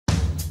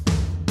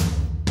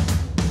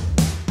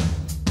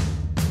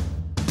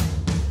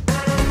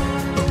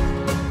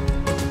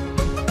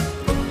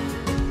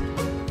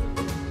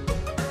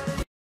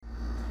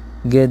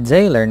Good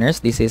day learners,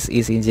 this is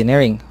Easy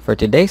Engineering. For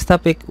today's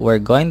topic, we're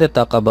going to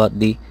talk about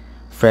the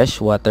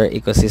freshwater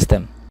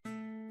ecosystem.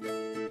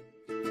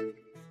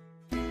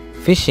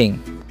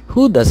 Fishing.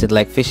 Who doesn't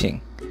like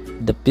fishing?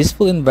 The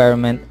peaceful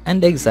environment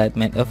and the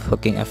excitement of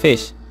hooking a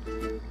fish.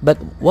 But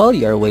while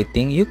you're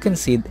waiting, you can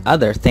see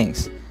other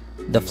things.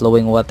 The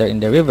flowing water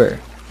in the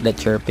river, the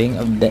chirping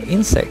of the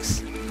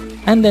insects,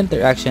 and the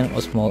interaction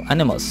of small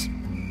animals.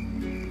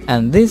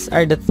 And these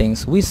are the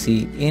things we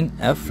see in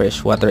a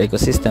freshwater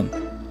ecosystem.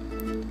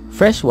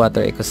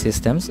 Freshwater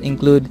ecosystems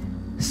include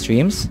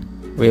streams,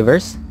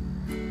 rivers,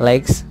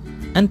 lakes,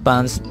 and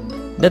ponds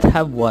that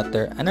have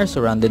water and are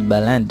surrounded by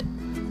land.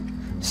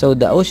 So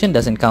the ocean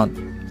doesn't count,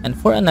 and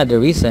for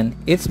another reason,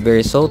 it's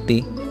very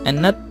salty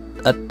and not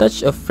a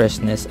touch of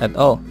freshness at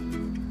all.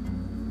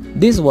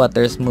 These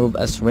waters move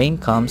as rain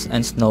comes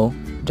and snow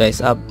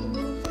dries up.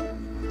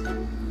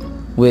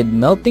 With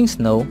melting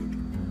snow,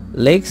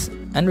 lakes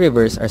and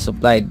rivers are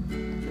supplied.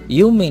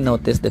 You may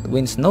notice that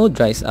when snow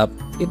dries up,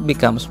 it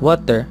becomes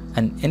water,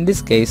 and in this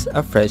case,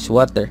 a fresh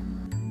water.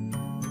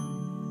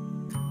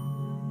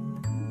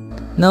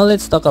 Now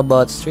let's talk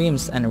about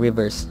streams and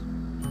rivers.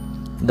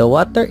 The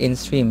water in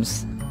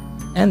streams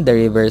and the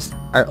rivers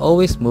are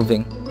always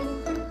moving.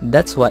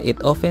 That's why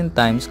it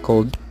oftentimes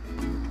called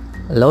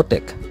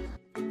low-tech.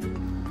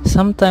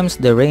 Sometimes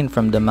the rain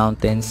from the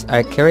mountains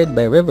are carried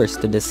by rivers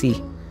to the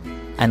sea,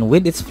 and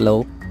with its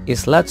flow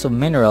is lots of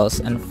minerals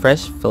and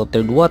fresh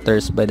filtered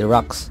waters by the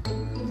rocks.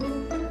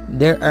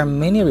 There are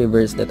many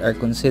rivers that are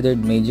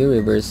considered major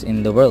rivers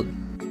in the world.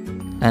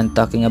 And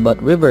talking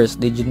about rivers,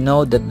 did you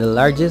know that the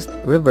largest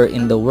river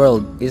in the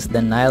world is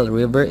the Nile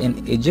River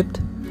in Egypt?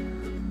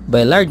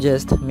 By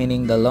largest,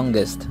 meaning the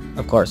longest,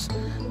 of course.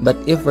 But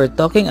if we're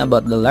talking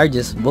about the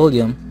largest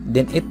volume,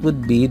 then it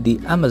would be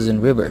the Amazon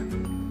River,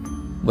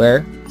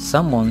 where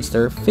some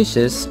monster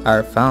fishes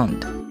are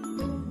found.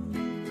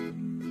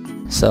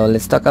 So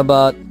let's talk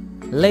about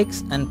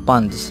lakes and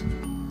ponds.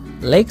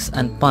 Lakes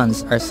and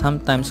ponds are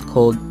sometimes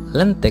called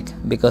lentic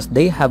because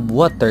they have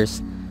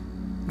waters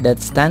that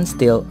stand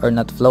still or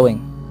not flowing.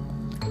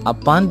 A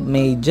pond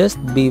may just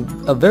be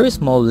a very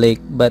small lake,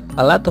 but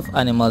a lot of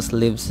animals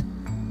lives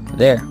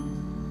there,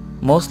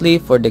 mostly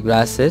for the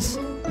grasses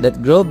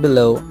that grow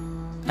below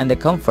and the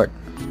comfort.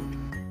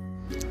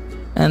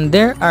 And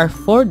there are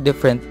 4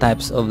 different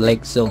types of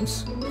lake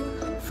zones.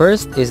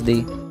 First is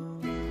the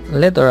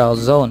littoral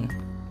zone.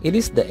 It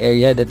is the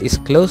area that is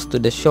close to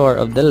the shore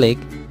of the lake,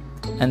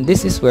 and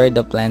this is where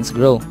the plants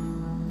grow.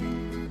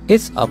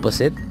 Its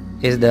opposite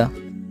is the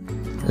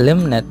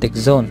limnetic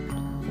zone,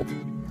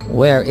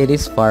 where it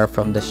is far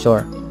from the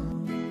shore.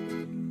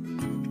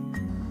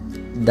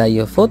 The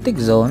euphotic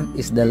zone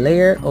is the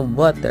layer of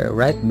water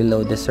right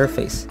below the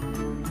surface.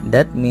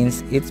 That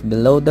means it's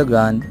below the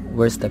ground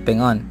we're stepping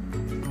on.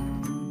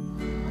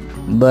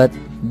 But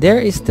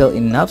there is still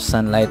enough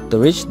sunlight to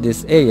reach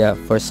this area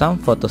for some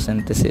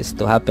photosynthesis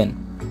to happen.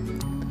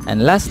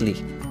 And lastly,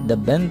 the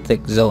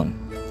benthic zone.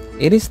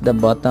 It is the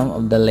bottom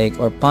of the lake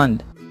or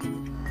pond.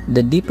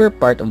 The deeper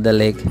part of the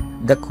lake,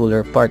 the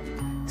cooler part,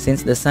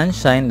 since the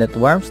sunshine that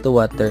warms the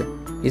water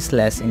is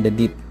less in the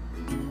deep.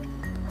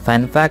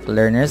 Fun fact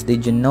learners,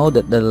 did you know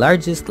that the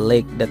largest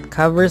lake that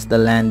covers the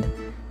land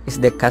is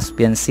the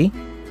Caspian Sea?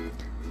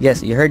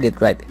 Yes, you heard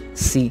it right,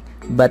 sea,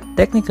 but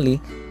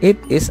technically it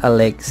is a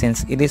lake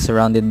since it is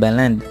surrounded by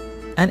land,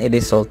 and it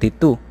is salty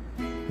too.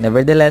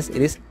 Nevertheless,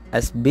 it is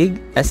as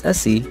big as a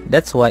sea,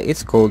 that's why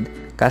it's called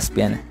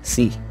Caspian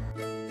Sea.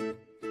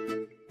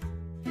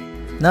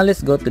 Now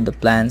let's go to the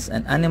plants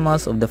and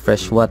animals of the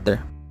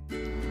freshwater.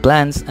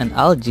 Plants and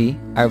algae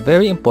are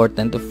very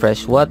important to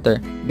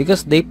freshwater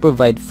because they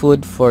provide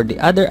food for the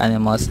other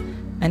animals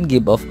and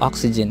give off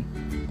oxygen.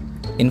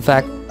 In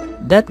fact,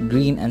 that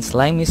green and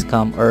slimy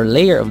scum or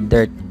layer of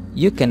dirt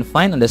you can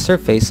find on the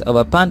surface of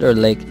a pond or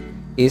lake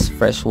is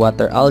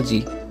freshwater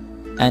algae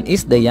and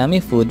is the yummy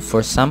food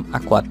for some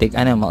aquatic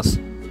animals.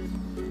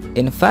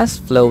 In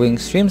fast-flowing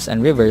streams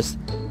and rivers,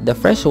 the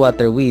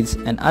freshwater weeds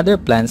and other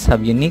plants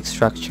have unique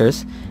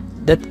structures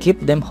that keep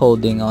them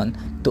holding on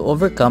to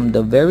overcome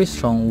the very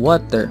strong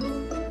water.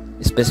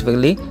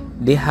 Specifically,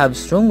 they have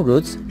strong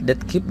roots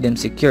that keep them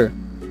secure,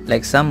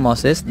 like some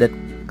mosses that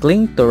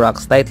cling to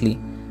rocks tightly,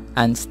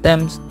 and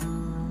stems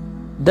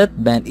that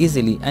bend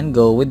easily and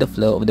go with the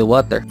flow of the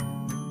water.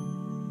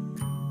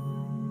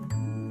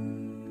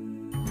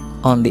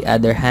 On the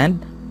other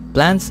hand,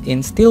 plants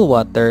in still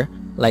water,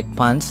 like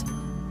ponds,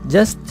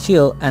 just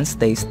chill and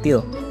stay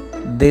still.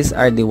 These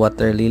are the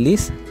water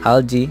lilies,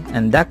 algae,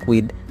 and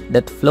duckweed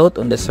that float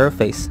on the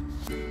surface.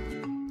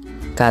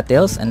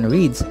 Cattails and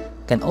reeds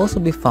can also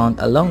be found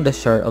along the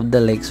shore of the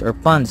lakes or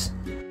ponds.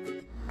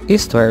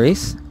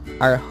 Estuaries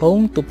are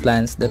home to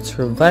plants that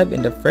survive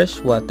in the fresh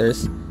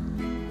waters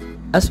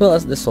as well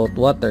as the salt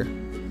water.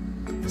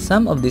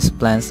 Some of these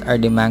plants are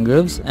the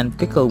mangroves and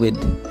pickleweed.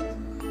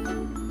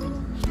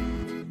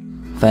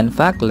 Fun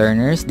fact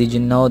learners, did you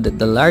know that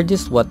the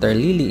largest water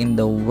lily in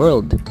the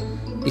world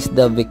is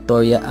the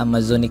Victoria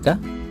amazonica?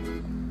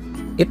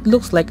 It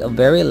looks like a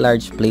very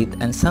large plate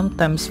and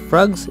sometimes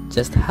frogs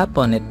just hop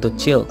on it to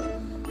chill.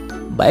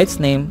 By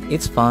its name,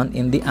 it's found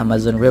in the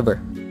Amazon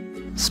River.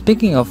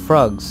 Speaking of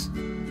frogs,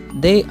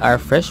 they are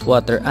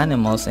freshwater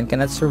animals and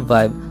cannot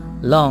survive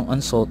long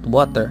on salt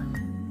water.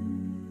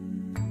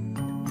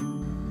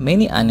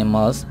 Many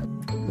animals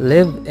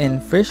live in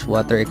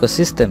freshwater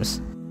ecosystems.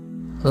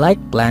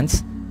 Like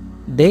plants,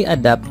 they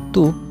adapt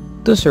to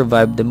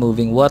survive the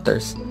moving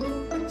waters.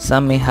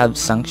 Some may have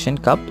suction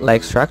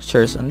cup-like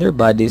structures on their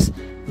bodies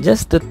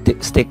just to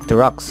stick to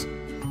rocks.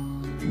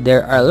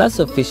 There are lots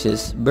of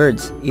fishes,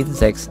 birds,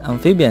 insects,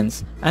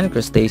 amphibians, and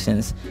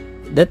crustaceans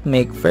that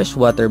make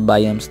freshwater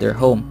biomes their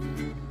home.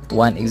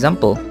 One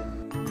example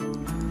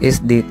is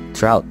the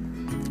trout,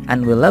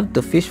 and we love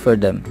to fish for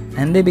them,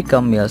 and they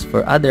become meals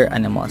for other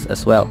animals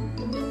as well.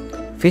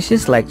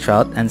 Fishes like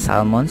trout and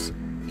salmons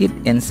eat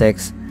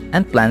insects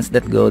and plants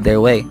that go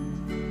their way.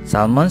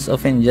 Salmons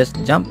often just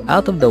jump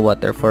out of the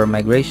water for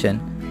migration,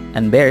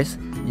 and bears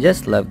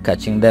just love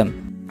catching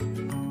them.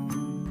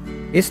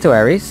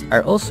 Estuaries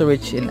are also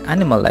rich in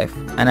animal life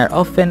and are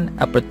often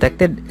a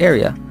protected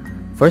area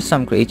for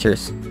some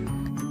creatures.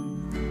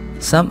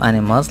 Some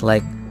animals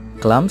like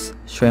clams,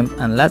 shrimp,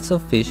 and lots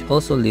of fish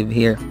also live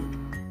here.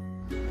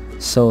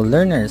 So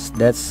learners,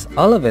 that's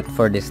all of it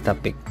for this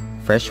topic,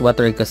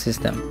 freshwater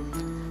ecosystem.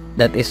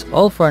 That is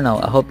all for now.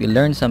 I hope you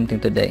learned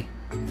something today.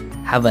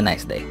 Have a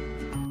nice day.